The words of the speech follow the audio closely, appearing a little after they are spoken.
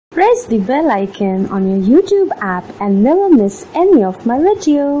press the bell icon on your YouTube app and never miss any of my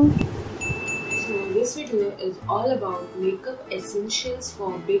videos. So this video is all about makeup essentials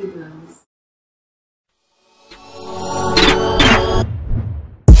for beginners.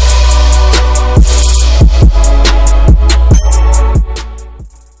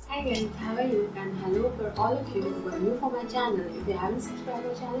 Hi guys, how are you? And hello for all of you who are new for my channel. If you haven't subscribed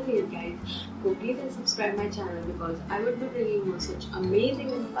my channel yet guys, go please and subscribe my channel because I would be bringing you such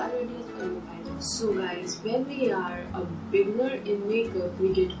amazing and fun videos for you guys. So guys, when we are a beginner in makeup,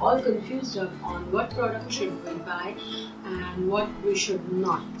 we get all confused up on what product should we buy and what we should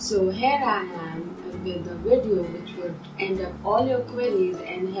not. So here I am with a video which would end up all your queries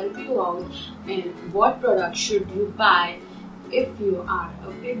and help you out in what product should you buy if you are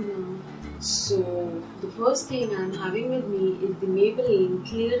a beginner. So the first thing I'm having with me is the Maybelline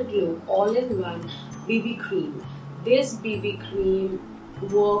Clear Glow All-in-One BB Cream. This BB cream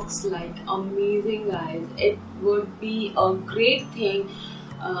works like amazing guys. It would be a great thing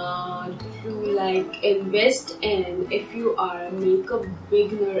to like invest in if you are a makeup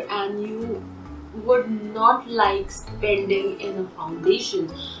beginner and you would not like spending in a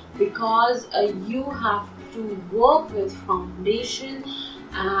foundation because you have to work with foundation,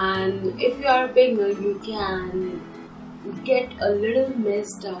 and if you are a beginner you can get a little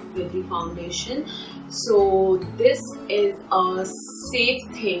messed up with the foundation. So this is a safe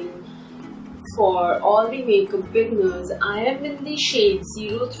thing for all the makeup beginners. I am in the shade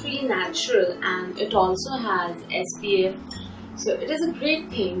 03 Natural and it also has SPF. So it is a great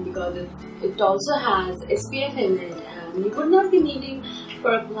thing because it also has SPF in it, and you would not be needing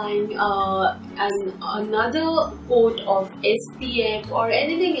for applying another coat of SPF or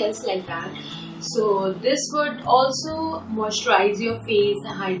anything else like that. So this would also moisturize your face,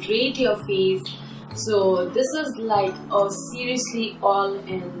 hydrate your face. So this is like a seriously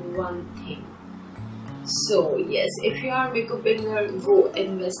all-in-one thing. So yes, if you are a makeup beginner, go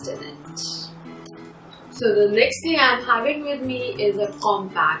invest in it. So the next thing I'm having with me is a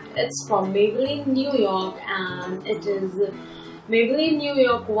compact. It's from Maybelline New York and it is Maybelline New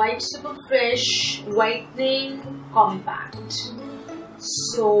York White Super Fresh Whitening Compact.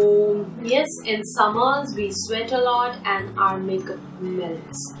 So yes, in summers we sweat a lot and our makeup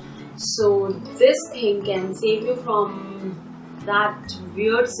melts. So this thing can save you from that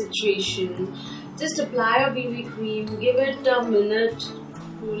weird situation. Just apply your BB cream, give it a minute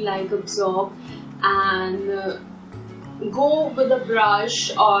to like absorb, and go with a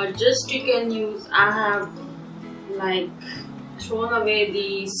brush, or just you can use, I have like thrown away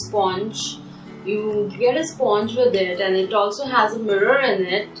the sponge. You get a sponge with it and it also has a mirror in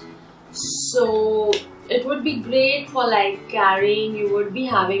it, so it would be great for like carrying. You would be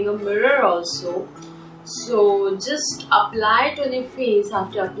having a mirror also. So just apply it on your face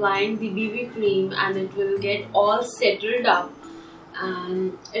after applying the BB cream and it will get all settled up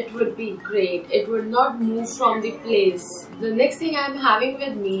and it would be great. It would not move from the place. The next thing I'm having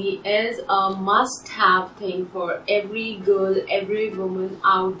with me is a must-have thing for every girl, every woman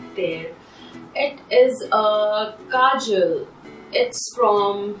out there. It is a kajal. It's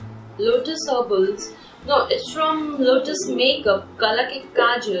from Lotus Herbals. No, it's from Lotus Makeup Color Kick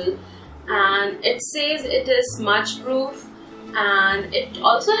Kajal, and it says it is smudge proof and it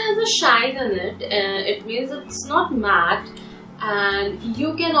also has a shine in it. It means it's not matte. And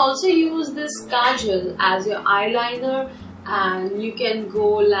you can also use this kajal as your eyeliner, and you can go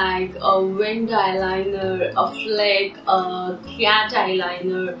like a winged eyeliner, a fleck, a cat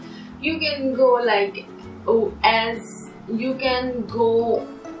eyeliner. You can go like you can go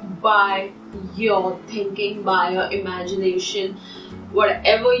by your thinking, by your imagination,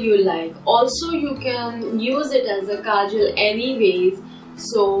 whatever you like. Also you can use it as a kajal anyways.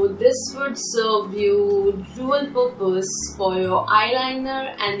 So this would serve you dual purpose for your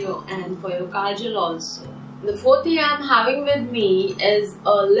eyeliner and for your kajal also. The fourth thing I'm having with me is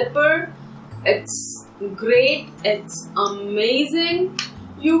a lipper. It's great, it's amazing.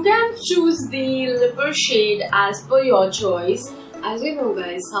 You can choose the lipper shade as per your choice. As you know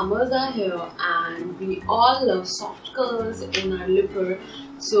guys, summers are here and we all love soft colors in our lipper.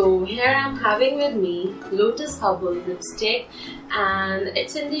 So here I'm having with me Lotus Herbal lipstick and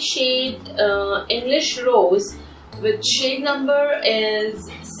it's in the shade English Rose, which shade number is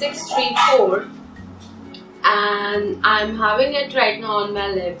 634, and I'm having it right now on my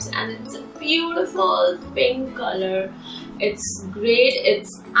lips and it's a beautiful pink color. It's great,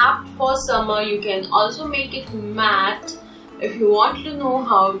 it's apt for summer. You can also make it matte. If you want to know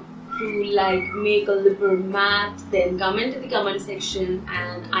how to like make a lipper matte, then comment in the comment section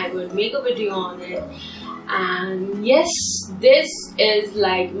and I would make a video on it. And yes, this is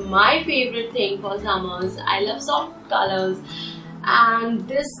like my favorite thing for summers. I love soft colors, and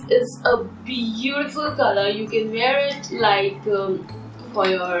this is a beautiful color. You can wear it like for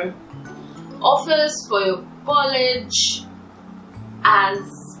your office, for your college, as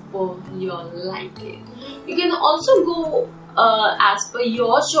per your liking. You can also go as per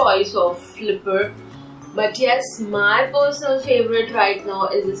your choice of flipper. But yes, my personal favorite right now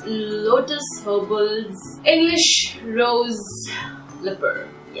is this Lotus Herbals English Rose Lipper.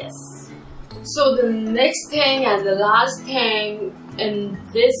 Yes. So the next thing and the last thing in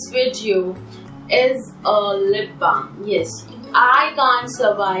this video is a lip balm. Yes, I can't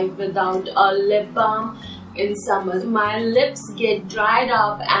survive without a lip balm in summer. My lips get dried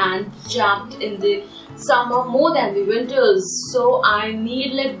up and chapped in the summer more than the winters, so I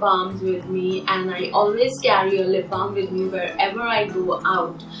need lip balms with me, and I always carry a lip balm with me wherever I go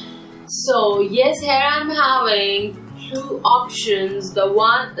out. So yes, here I'm having two options.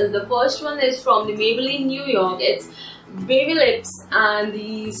 The first one is from the Maybelline New York. It's Baby Lips, and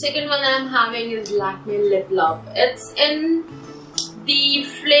the second one I'm having is Lakme Lip Love. It's in the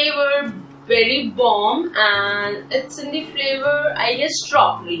flavor Berry Bomb, and it's in the flavor, I guess,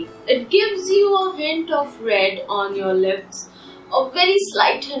 strawberry. It gives you a hint of red on your lips, a very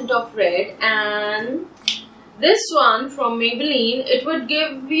slight hint of red. And this one from Maybelline, it would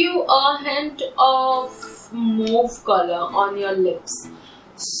give you a hint of mauve color on your lips.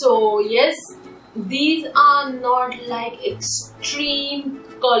 So yes, these are not like extreme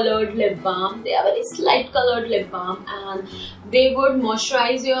colored lip balm. They are very slight colored lip balm, and they would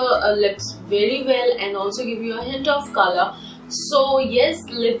moisturize your lips very well and also give you a hint of color. So yes,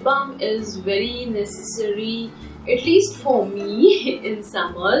 lip balm is very necessary, at least for me, in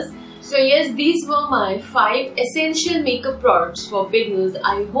summers. So yes, these were my 5 essential makeup products for beginners.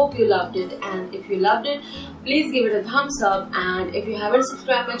 I hope you loved it, and if you loved it, please give it a thumbs up. And if you haven't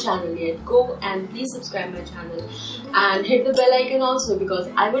subscribed my channel yet, go and please subscribe my channel and hit the bell icon also, because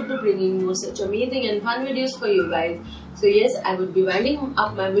I would be bringing more such amazing and fun videos for you guys. So yes, I would be winding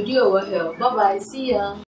up my video over here. Bye bye, see ya.